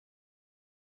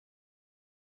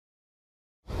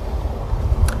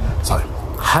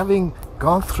having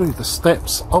gone through the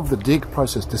steps of the DIG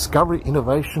process, discovery,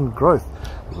 innovation, growth,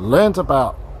 learned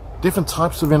about different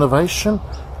types of innovation,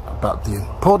 about the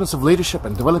importance of leadership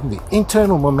and developing the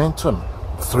internal momentum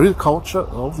through the culture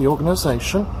of the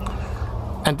organization,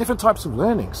 and different types of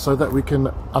learning so that we can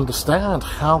understand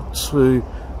how to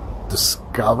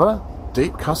discover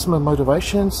deep customer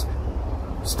motivations,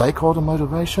 stakeholder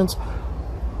motivations,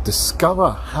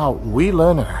 discover how we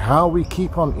learn and how we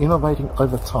keep on innovating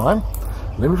over time.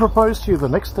 Let me propose to you the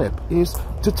next step is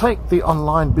to take the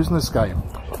online business game.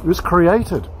 It was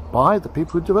created by the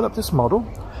people who developed this model.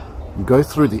 You go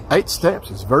through the 8 steps.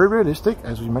 It's very realistic,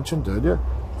 as we mentioned earlier.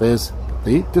 There's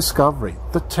the discovery,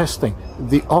 the testing,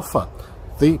 the offer,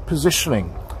 the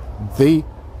positioning, the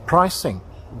pricing,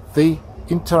 the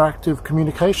interactive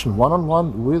communication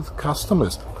one-on-one with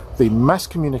customers, the mass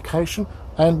communication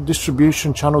and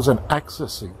distribution channels and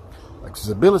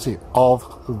accessibility of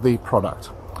the product,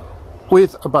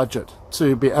 with a budget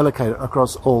to be allocated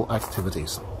across all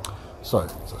activities. So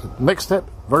next step,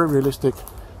 very realistic.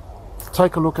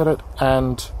 Take a look at it,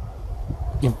 and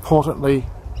importantly,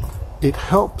 it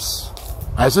helps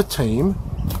as a team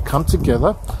come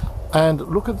together and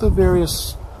look at the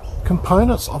various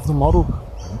components of the model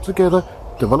together,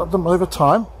 develop them over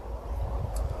time.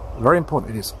 Very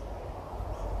important, it is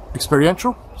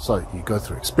experiential, so you go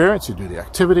through experience, you do the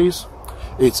activities.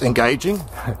 It's engaging.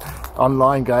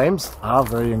 Online games are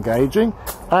very engaging,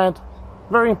 and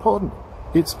very important,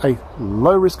 it's a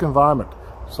low risk environment,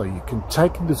 so you can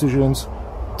take decisions,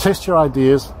 test your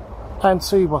ideas and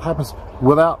see what happens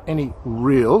without any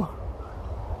real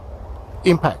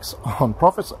impacts on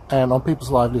profits and on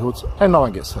people's livelihoods, and no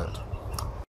one gets hurt.